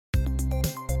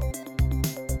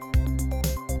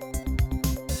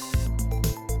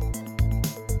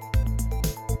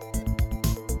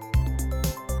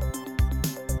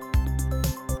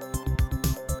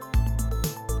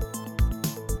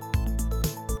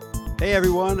Hey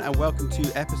everyone, and welcome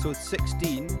to episode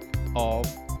 16 of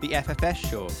the FFS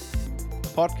Show, a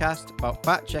podcast about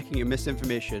fact-checking and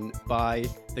misinformation by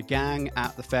the gang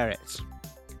at the Ferret.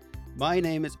 My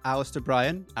name is Alistair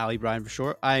Bryan, Ali Bryan for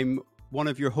short. I'm one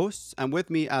of your hosts, and with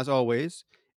me, as always,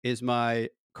 is my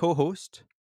co-host,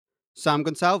 Sam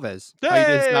Gonsalves. How you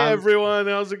doing, Hey Sam? everyone,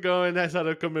 how's it going? I thought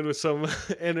I'd come in with some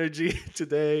energy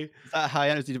today. Is that high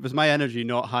energy? Was my energy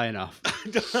not high enough?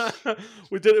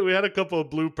 We did it. We had a couple of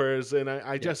bloopers, and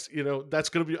I Yeah. just,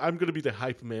 I'm gonna be the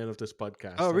hype man of this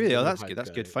podcast. Oh, I'm really? the Oh, new that's good. hype That's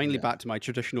good. guy. Finally Yeah, back to my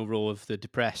traditional role of the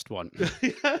depressed one.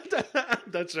 yeah,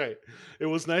 that's right. It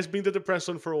was nice being the depressed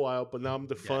one for a while, but now I'm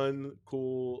the Yeah. fun,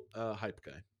 cool hype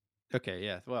guy. Okay,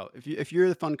 yeah. Well, if you're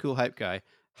the fun, cool hype guy,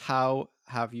 how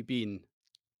have you been?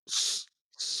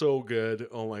 So good.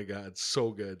 Oh my god,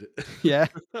 so good. Yeah.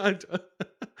 I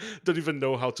don't even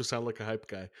know how to sound like a hype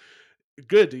guy.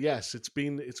 Good, yes. It's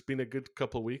been a good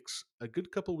couple weeks. A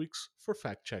good couple weeks for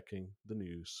fact checking the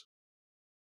news.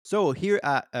 So here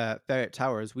at Ferret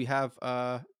Towers, we have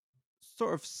a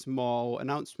sort of small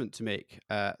announcement to make.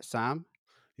 Sam.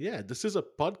 Yeah, this is a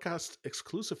podcast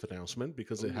exclusive announcement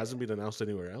because Oh it yeah. hasn't been announced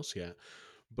anywhere else yet.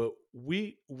 But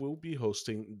we will be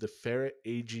hosting the Ferret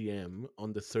AGM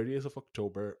on the 30th of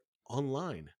October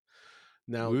online.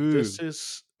 Now, Woo. this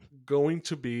is going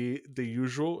to be the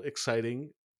usual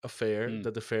exciting affair Mm.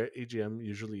 that the Fair AGM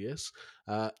usually is.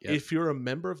 Yep. If you're a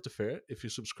member of the Fair, if you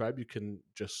subscribe, you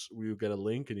get a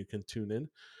link and you can tune in.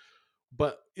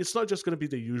 But it's not just going to be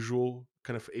the usual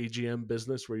kind of AGM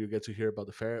business where you get to hear about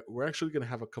the fair. We're actually going to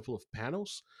have a couple of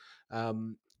panels.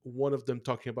 One of them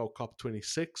talking about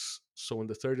COP26. So on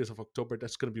the 30th of October,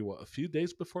 that's going to be a few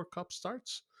days before COP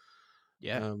starts.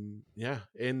 Yeah. Yeah,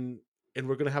 and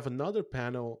we're gonna have another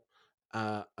panel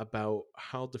about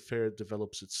how the fair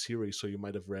develops its series. So you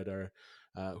might have read our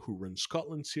Who Runs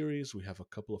Scotland series. We have a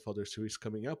couple of other series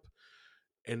coming up,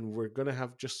 and we're gonna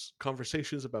have just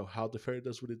conversations about how the fair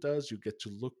does what it does. You get to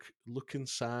look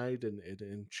inside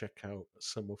and check out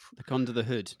some of Look under the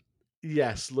hood.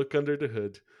 yes, look under the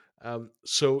hood.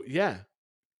 So yeah,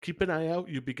 keep an eye out.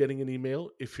 You'll be getting an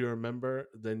email. If you're a member,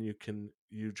 then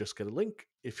you just get a link.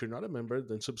 If you're not a member,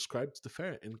 then subscribe to the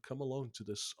fair and come along to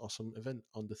this awesome event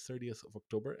on the 30th of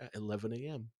October at 11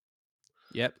 a.m.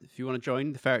 Yep. If you want to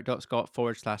join,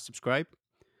 theferret.scot/subscribe.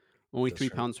 Only That's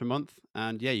right. £3 per month,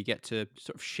 and yeah, you get to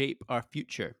sort of shape our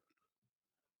future.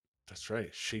 That's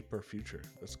right. Shape our future.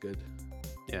 That's good.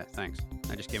 Yeah. Thanks.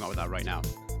 I just came up with that right now.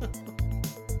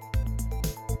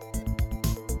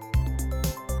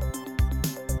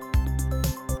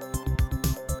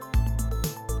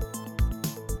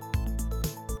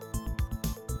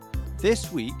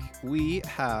 This week, we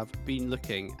have been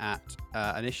looking at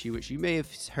an issue which you may have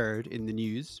heard in the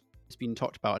news. It's been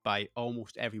talked about by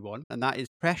almost everyone, and that is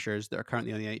pressures that are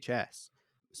currently on the NHS,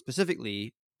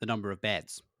 specifically the number of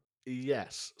beds.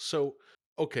 Yes. So,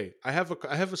 okay, I have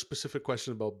a specific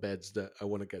question about beds that I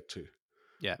want to get to.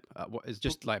 Yeah, what is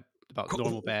just like about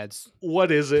normal beds.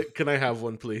 What is it? Can I have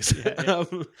one, please? Yeah,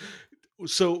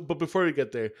 yeah. But before we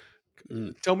get there,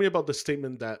 Mm. tell me about the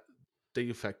statement that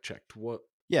you fact checked. What?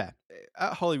 Yeah.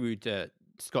 At Holyrood,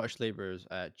 Scottish Labour's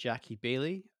Jackie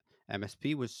Bailey,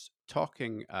 MSP, was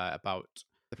talking about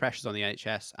the pressures on the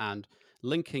NHS and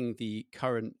linking the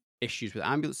current issues with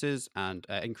ambulances and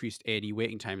increased A&E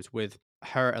waiting times with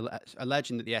her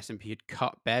alleging that the SNP had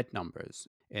cut bed numbers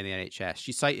in the NHS.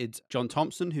 She cited John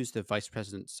Thompson, who's the Vice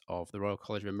President of the Royal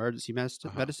College of Emergency Uh-huh.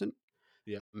 Medicine,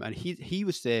 Yeah. and he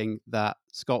was saying that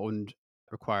Scotland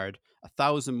required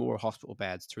 1,000 more hospital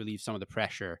beds to relieve some of the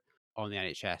pressure on the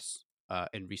NHS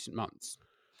in recent months.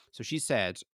 So she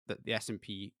said that the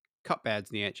SNP cut beds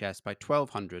in the NHS by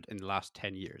 1,200 in the last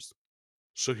 10 years.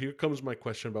 So here comes my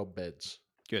question about beds.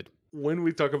 Good. When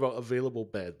we talk about available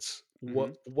beds,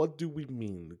 Mm-hmm. what do we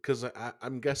mean? Because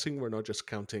I'm guessing we're not just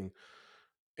counting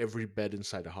every bed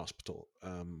inside a hospital.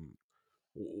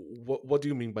 What do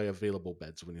you mean by available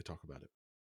beds when you talk about it?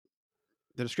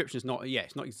 The description is not,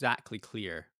 it's not exactly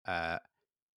clear.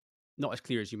 Not as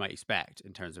clear as you might expect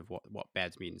in terms of what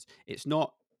beds means. It's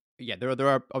not. Yeah, there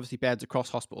are obviously beds across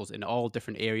hospitals in all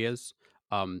different areas.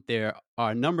 There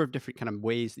are a number of different kind of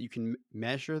ways that you can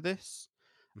measure this.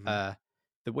 Mhm. Uh,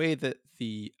 the way that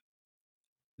the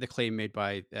claim made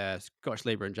by Scottish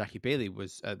Labour and Jackie Bailey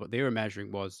was what they were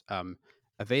measuring was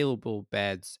available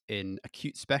beds in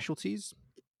acute specialties.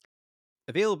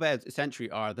 Available beds essentially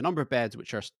are the number of beds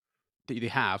which are that they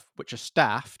have, which are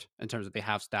staffed in terms of they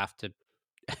have staff to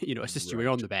assist you when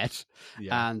you're on Right. the bed,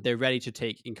 Yeah. and they're ready to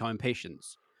take incoming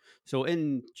patients. So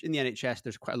in the NHS,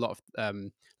 there's quite a lot of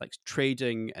like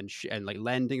trading and like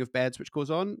lending of beds which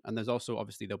goes on, and there's also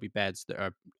obviously there'll be beds that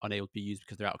are unable to be used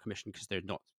because they're out of commission because they're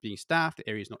not being staffed. The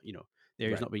area's not the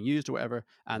area's Right. not being used or whatever.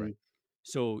 Right. And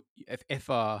so if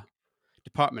a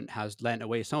department has lent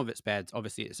away some of its beds,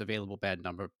 obviously its available bed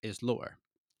number is lower.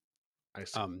 I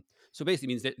see. Um, so basically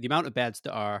means that the amount of beds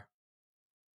that are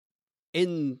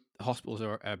in hospitals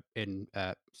or in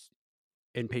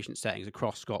inpatient settings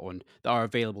across Scotland that are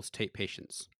available to take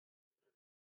patients.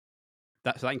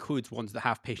 That includes ones that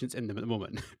have patients in them at the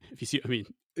moment, if you see what I mean.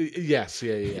 Yes.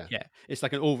 Yeah. Yeah. Yeah. Yeah, it's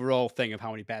like an overall thing of how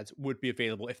many beds would be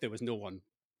available if there was no one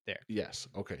there. Yes.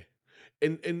 Okay.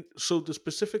 And so the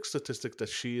specific statistic that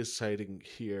she is citing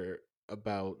here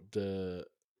about the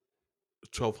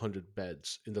 1,200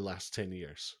 beds in the last 10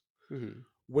 years. Mhm.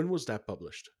 When was that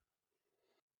published?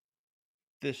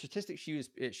 The statistic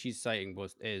she's citing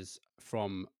is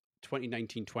from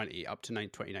 2019-20 up to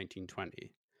 2019-20.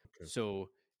 Okay.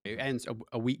 So it Mhm. ends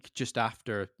a week just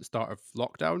after the start of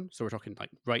lockdown. So we're talking like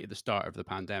right at the start of the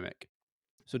pandemic.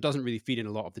 So it doesn't really feed in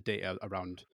a lot of the data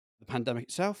around the pandemic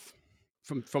itself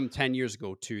from 10 years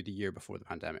ago to the year before the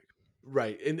pandemic.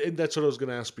 Right, and that's what I was going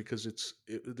to ask because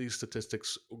these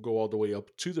statistics go all the way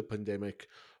up to the pandemic,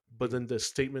 but Mhm. then the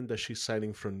statement that she's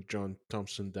citing from John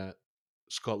Thompson that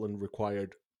Scotland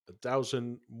required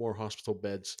 1,000 more hospital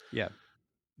beds, Yeah.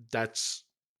 that's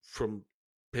from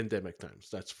pandemic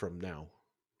times. That's from now.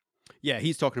 Yeah,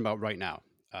 he's talking about right now.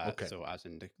 Okay, So as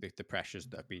in the pressures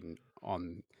that have been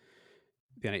on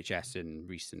the NHS in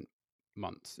recent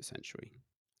months, essentially.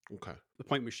 okay, The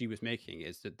point which she was making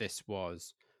is that this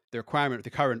was the requirement, the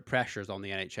current pressures on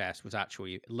the NHS was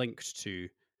actually linked to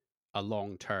a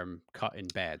long-term cut in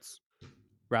beds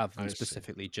rather than I see.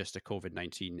 specifically just a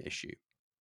COVID-19 issue.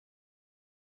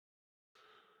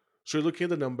 So looking at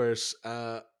the numbers,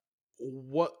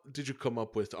 what did you come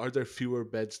up with? Are there fewer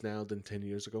beds now than 10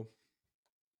 years ago?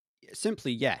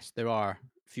 Simply, yes, there are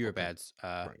fewer Okay, beds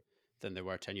right. than there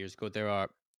were 10 years ago. There are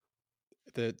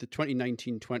the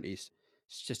 2019-20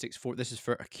 statistics for this is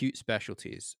for acute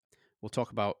specialties. We'll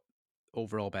talk about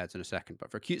overall beds in a second, but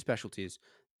for acute specialties,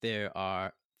 there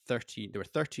were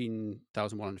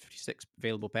 13,156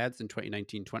 available beds in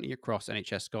 2019-20 across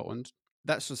NHS Scotland.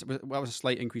 That was a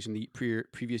slight increase in the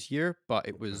previous year, but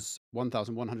it Okay, was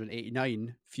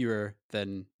 1,189 fewer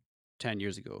than 10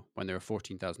 years ago when there were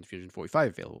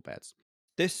 14,345 available beds.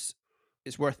 This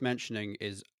is worth mentioning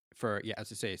is for, yeah,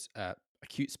 as I say,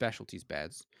 acute specialties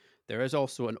beds. There is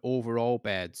also an overall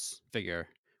beds figure,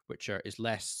 which is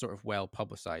less sort of well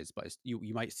publicized, but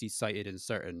you might see cited in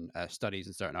certain studies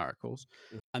and certain articles.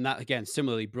 And that, again,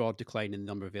 similarly broad decline in the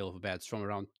number of available beds from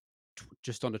around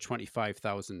just under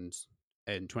 25,000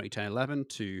 in 2010-11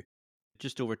 to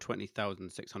just over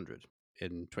 20,600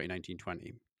 in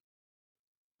 2019-20.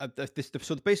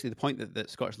 So basically, the point that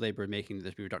Scottish Labour are making that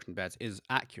there's been a reduction in beds is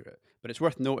accurate, but it's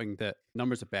worth noting that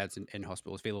numbers of beds in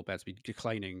hospitals, available beds, have been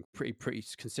declining pretty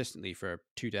consistently for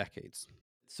 2 decades.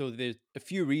 So there's a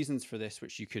few reasons for this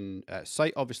which you can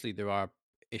cite. Obviously, there are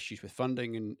issues with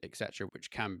funding and etc.,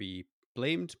 which can be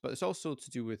blamed, but it's also to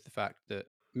do with the fact that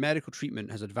medical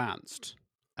treatment has advanced,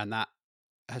 and that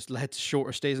has led to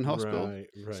shorter stays in hospital. right,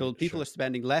 So right, people are sure.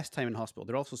 spending less time in hospital.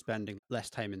 They're also spending less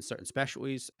time in certain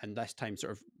specialties and less time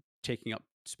sort of taking up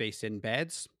space in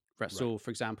beds. Right. Right. So, for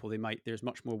example, there's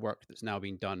much more work that's now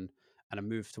being done and a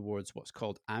move towards what's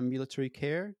called ambulatory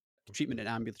care, treatment in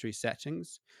ambulatory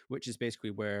settings, which is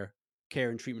basically where care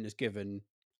and treatment is given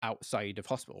outside of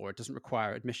hospital, or it doesn't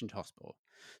require admission to hospital.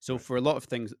 So, Right. for a lot of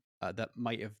things that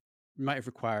might have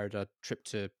required a trip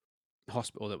to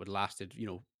hospital that would have lasted,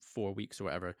 4 weeks or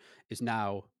whatever, is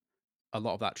now a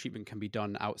lot of that treatment can be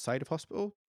done outside of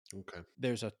hospital. Okay.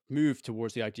 There's a move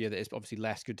towards the idea that it's obviously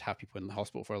less good to have people in the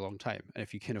hospital for a long time. And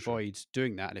if you can Sure. avoid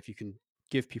doing that, and if you can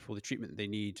give people the treatment that they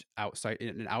need outside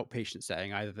in an outpatient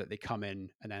setting, either that they come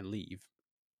in and then leave.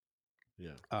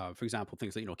 Yeah. For example,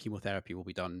 things like chemotherapy will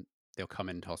be done. They'll come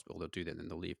into hospital, they'll do that, and then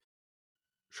they'll leave.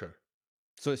 Sure.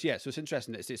 So it's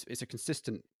interesting. It's a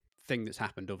consistent thing that's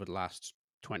happened over the last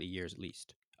 20 years at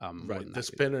least. More Right. than The that, really.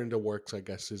 spinner in the works, I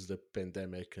guess, is the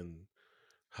pandemic and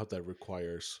how that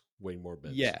requires way more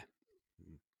beds. Yeah.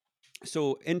 Mm.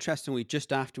 So interestingly,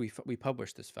 just after we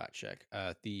published this fact check,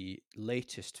 the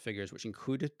latest figures, which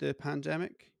included the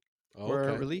pandemic,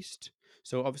 were Okay. released.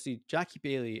 So obviously, Jackie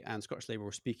Bailey and Scottish Labour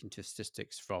were speaking to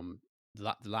statistics from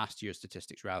the last year's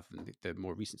statistics rather than the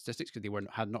more recent statistics because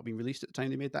had not been released at the time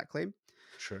they made that claim.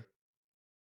 Sure.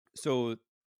 So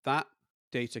that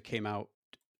data came out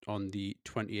on the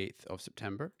 28th of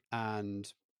September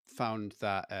and found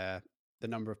that the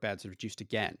number of beds had reduced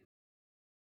again.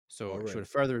 So All it showed right. a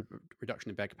further reduction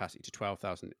in bed capacity to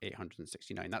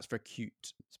 12,869. That's for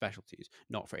acute specialties,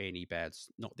 not for A&E beds,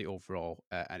 not the overall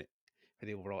for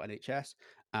the overall NHS,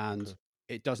 and Okay.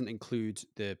 it doesn't include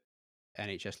the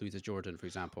NHS Luther Jordan, for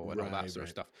example, and all that Right. sort of Right.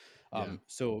 stuff. Yeah.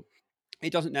 So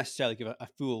it doesn't necessarily give a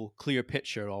full, clear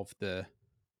picture of the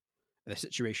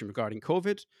situation regarding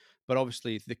COVID, but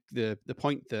obviously the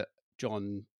point that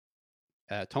John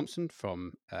Thompson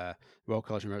from Royal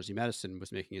College of Emergency Medicine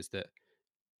was making is that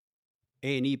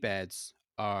A&E beds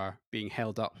are being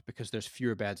held up because there's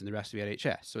fewer beds in the rest of the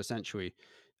NHS. So essentially,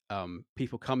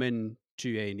 people come in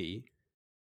to A&E,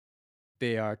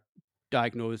 they are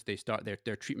diagnosed, they start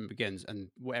their treatment begins, and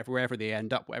wherever they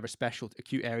end up, whatever special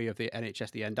acute area of the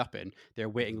NHS they end up in, they're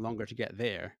Hmm. waiting longer to get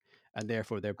there, and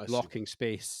therefore they're I see. blocking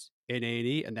space in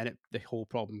A&E, and then the whole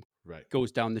problem Right.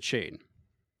 goes down the chain.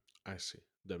 I see.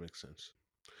 That makes sense.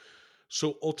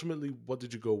 So ultimately, what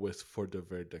did you go with for the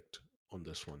verdict on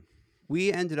this one?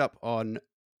 We ended up on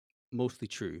mostly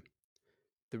true.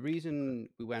 The Okay. reason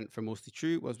we went for mostly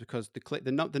true was because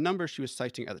the numbers she was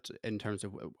citing in terms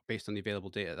of based on the available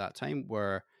data at that time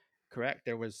were correct.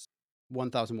 There was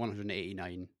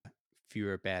 1,189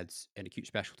 fewer beds in acute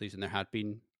specialties than there had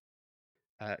been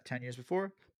 10 years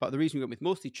before. But the reason we went with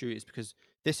mostly true is because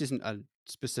this isn't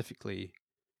specifically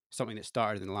something that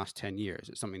started in the last 10 years.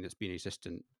 It's something that's been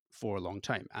existent for a long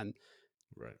time. And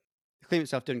Right. the claim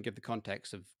itself didn't give the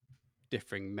context of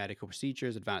differing medical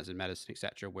procedures, advances in medicine,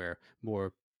 etc., where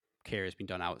more care has been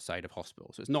done outside of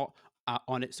hospitals. So it's not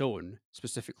on its own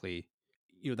specifically.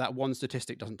 That one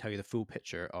statistic doesn't tell you the full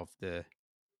picture of the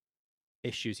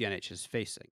issues the NHS is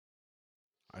facing.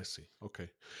 I see. Okay.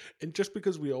 And just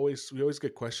because we always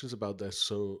get questions about this,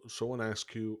 so I want to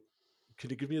ask you, can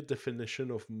you give me a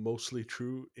definition of mostly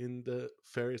true in the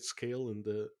Ferret scale in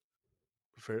the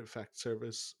Ferret Fact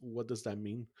Service? What does that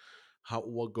mean? How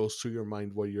what goes through your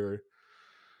mind while you're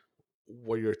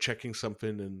checking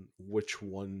something and which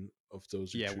one of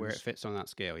those you Yeah, where it choose? fits on that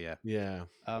scale. Yeah. Yeah.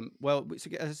 Well, so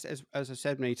as I've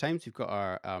said many times, we've got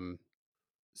our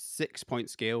 6-point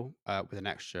scale with an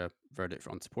extra verdict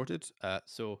for unsupported.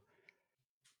 So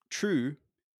true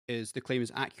is the claim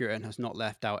is accurate and has not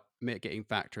left out mitigating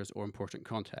factors or important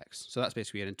context. So that's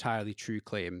basically an entirely true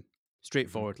claim, Hmm.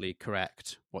 straightforwardly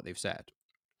correct what they've said.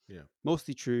 Yeah.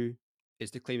 Mostly true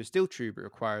is the claim is still true but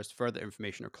requires further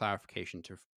information or clarification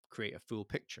to create a full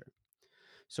picture.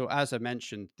 So as I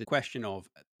mentioned, the question of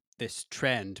this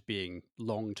trend being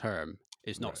long term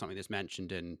is not Right. something that's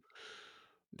mentioned in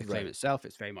the claim Right. itself.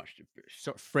 It's very much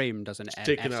sort of framed as It's an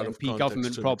taken out of SNP context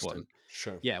government to an extent. problem.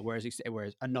 Sure. Yeah, whereas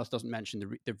and NUS doesn't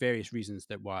mention the various reasons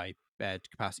that why bed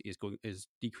capacity is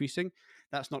decreasing.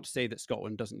 That's not to say that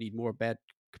Scotland doesn't need more bed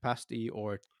capacity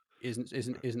or isn't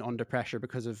isn't Right. isn't under pressure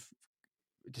because of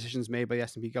decisions made by the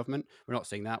SNP government. We're not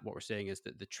saying that. What we're saying is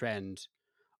that the trend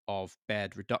of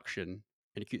bed reduction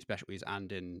in acute specialties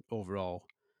and in overall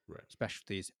Right.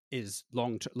 specialties is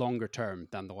longer term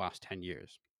than the last 10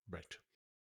 years. Right.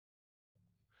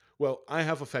 Well, I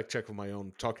have a fact check of my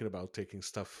own talking about taking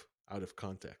stuff out of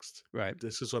context. Right.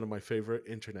 This is one of my favorite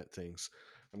internet things.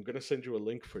 I'm going to send you a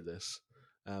link for this.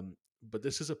 But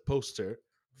this is a poster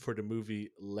for the movie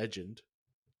Legend.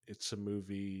 It's a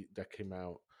movie that came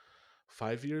out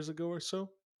 5 years ago or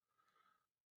so.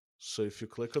 So if you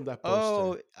click on that poster,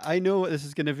 Oh, I know what this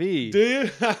is going to be. do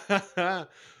you?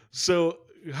 So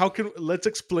how can let's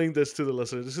explain this to the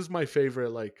listener. This is my favorite,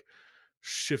 like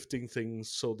shifting things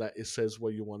so that it says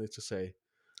what you want it to say.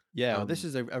 Yeah, well, this Um,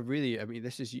 is a really, I mean,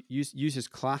 this is uses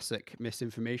classic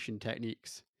misinformation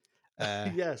techniques.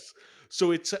 yes.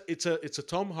 So it's a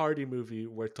Tom Hardy movie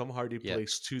where Tom Hardy Yeah,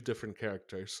 plays two different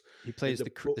characters. he In plays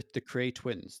the Cray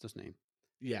twins, doesn't he?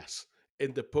 yes,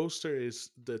 and the poster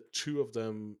is the two of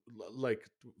them like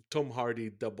Tom Hardy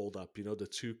doubled up. You know, the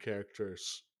two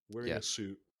characters wearing Yeah, a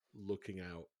suit looking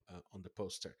out on the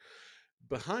poster.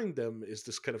 Behind them is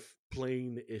this kind of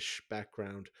plain-ish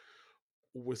background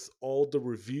with all the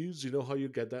reviews. You know how you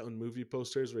get that on movie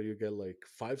posters where you get like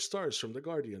 5 stars from the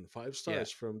Guardian, five yeah,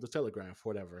 stars from the Telegraph,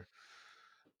 whatever.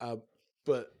 Uh,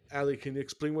 but Ali, can you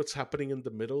explain what's happening in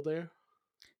the middle there?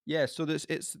 yeah. So there's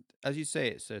it's as you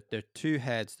say, there are two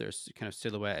heads that are kind of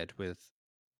silhouetted with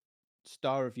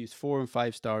star reviews, 4 and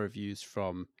 5 star reviews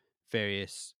from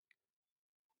various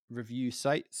review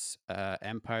sites.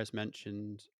 Empire's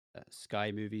mentioned,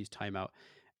 Sky Movies, Time Out,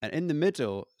 and in the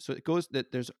middle, so it goes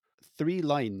that there's 3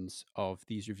 lines of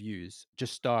these reviews,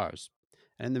 just stars,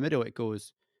 and in the middle it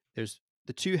goes. There's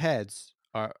the two heads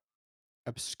are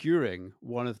obscuring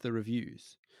one of the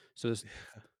reviews. So there's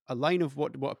a line of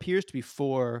what appears to be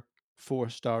 4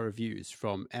 4-star reviews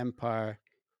from Empire,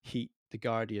 Heat, The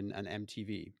Guardian, and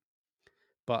MTV.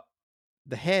 But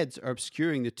the heads are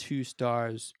obscuring the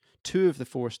two of the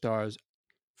 4 stars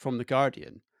from The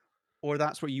Guardian, or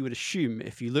that's what you would assume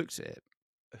if you looked at it.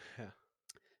 Yeah.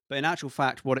 But in actual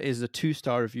fact, what it is a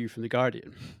 2-star review from The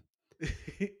Guardian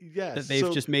Yes. that they've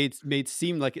So just made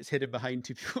seem like it's hidden behind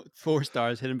 4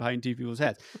 stars hidden behind 2 people's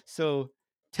heads. So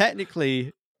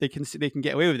technically, they can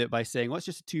get away with it by saying, "Well, it's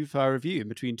just a 2-star review in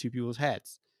between 2 people's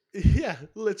heads." yeah,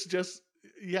 let's just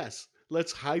yes,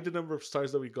 let's hide the number of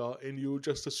stars that we got, and you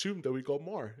just assume that we got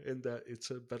more, and that it's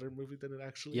a better movie than it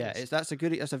actually Yeah, is. that's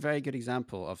a very good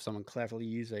example of someone cleverly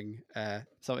using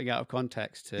something out of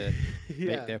context to make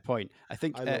Yeah, their point. I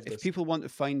think I love if this. people want to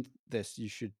find this, you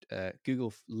should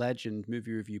Google Legend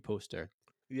movie review poster,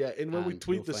 Yeah, and when we and you'll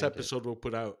tweet this find it. episode, we'll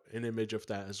put out an image of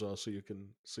that as well, so you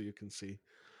can see.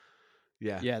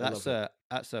 Yeah, Yeah, I love it.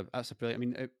 that's a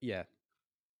brilliant. I mean, yeah,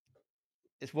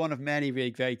 it's one of many very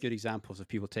very good examples of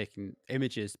people taking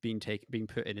images being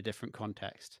put in a different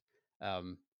context.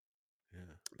 Um, Yeah.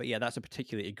 but yeah, that's a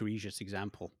particularly egregious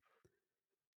example.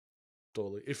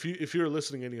 Totally. If you're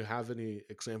listening and you have any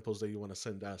examples that you want to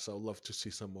send us, I'd love to see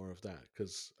some more of that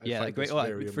because I Yeah, find great. this Well,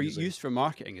 very for amusing. use for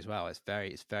marketing as well. It's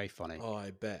very funny. Oh,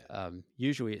 I bet.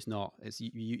 Usually it's not.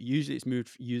 Usually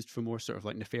it's used for more sort of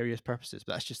like nefarious purposes.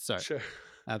 But that's just Sure.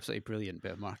 absolutely brilliant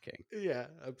bit of marketing. Yeah,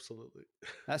 absolutely.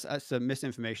 That's the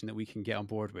misinformation that we can get on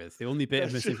board with. The only bit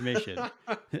of That's true. misinformation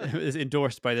that is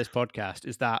endorsed by this podcast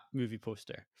is that movie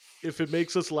poster. If it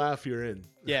makes us laugh, you're in.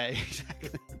 Yeah,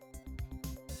 exactly.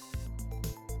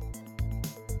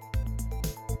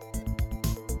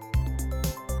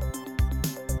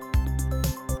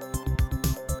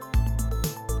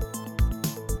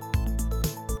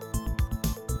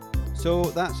 So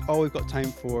that's all we've got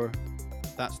time for.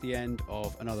 That's the end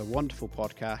of another wonderful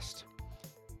podcast.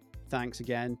 Thanks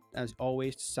again, as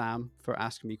always, to Sam for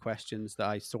asking me questions that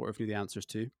I sort of knew the answers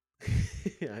to.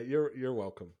 Yeah, you're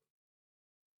welcome.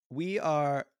 We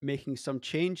are making some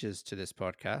changes to this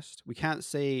podcast. We can't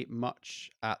say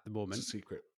much at the It's a moment,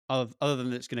 secret. other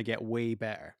than it's going to get way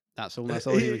better. That's the only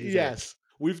thing we can say. Yes,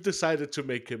 we've decided to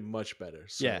make it much better.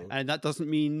 Yeah, So and that doesn't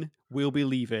mean we'll be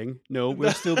leaving. No,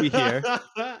 we'll still be here.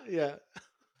 yeah,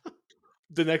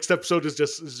 the next episode is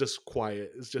just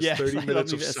quiet. It's just Yeah, it's 30 like a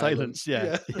minutes of minute of silence.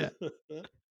 silence. Yeah, Yeah. yeah.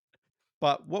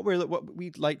 But what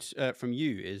we'd like from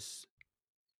you is,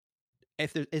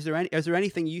 if is there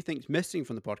anything you think is missing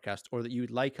from the podcast, or that you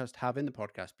would like us to have in the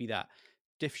podcast? Be that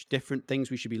different things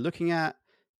we should be looking at,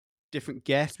 different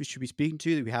guests we should be speaking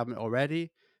to that we haven't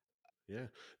already. Yeah,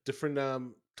 different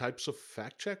types of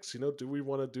fact checks. Do we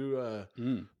want to do a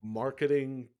Mm,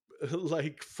 marketing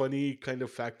like funny kind of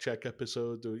fact check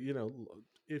episode?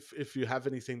 If you have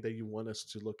anything that you want us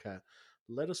to look at,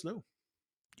 let us know.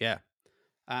 yeah,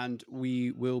 and we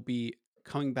will be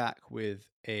coming back with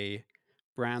a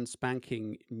brand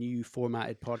spanking new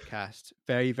formatted podcast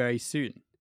very very soon.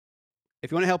 If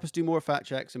you want to help us do more fact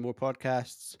checks and more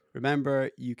podcasts,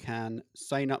 remember you can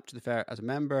sign up to the Ferret as a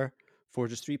member for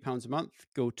just £3 a month.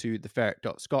 Go to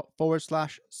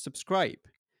theferret.scot/subscribe.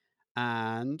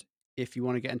 And if you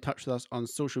want to get in touch with us on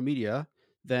social media,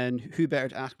 then who better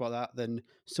to ask about that than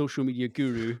social media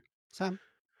guru Sam?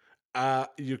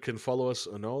 You can follow us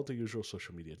on all the usual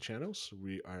social media channels.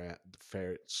 We are at the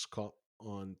Ferret Scott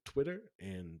on Twitter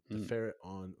and the Mm, Ferret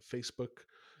on Facebook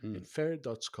mm. and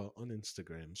ferret.scott on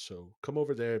Instagram. So come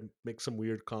over there, make some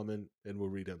weird comment, and we'll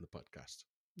read it on the podcast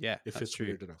Yeah, if that's it's true.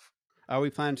 weird enough. Are we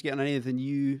planning to get on any of the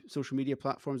new social media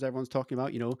platforms everyone's talking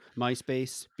about?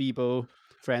 MySpace, Bebo,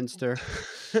 Friendster.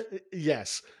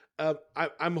 Yes.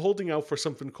 I'm holding out for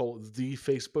something called the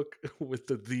Facebook with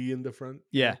the in the front.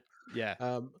 Yeah, yeah,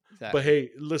 Um, but exactly. hey,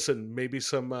 listen, maybe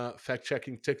some fact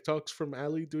checking TikToks from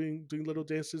Ali doing little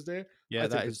dances there. I Yeah,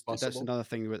 think it's that's possible. another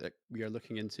thing that we are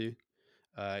looking into.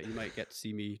 You might get to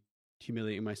see me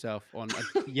humiliating myself on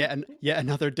yet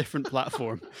another different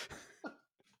platform.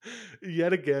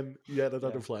 Yet again, yet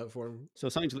another Yeah, platform. so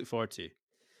something to look forward to.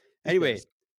 Anyway, Yes.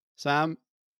 Sam,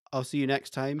 I'll see you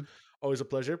next time. Always a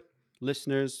pleasure.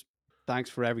 Listeners, thanks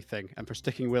for everything and for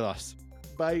sticking with us.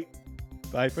 Bye.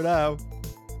 Bye for now.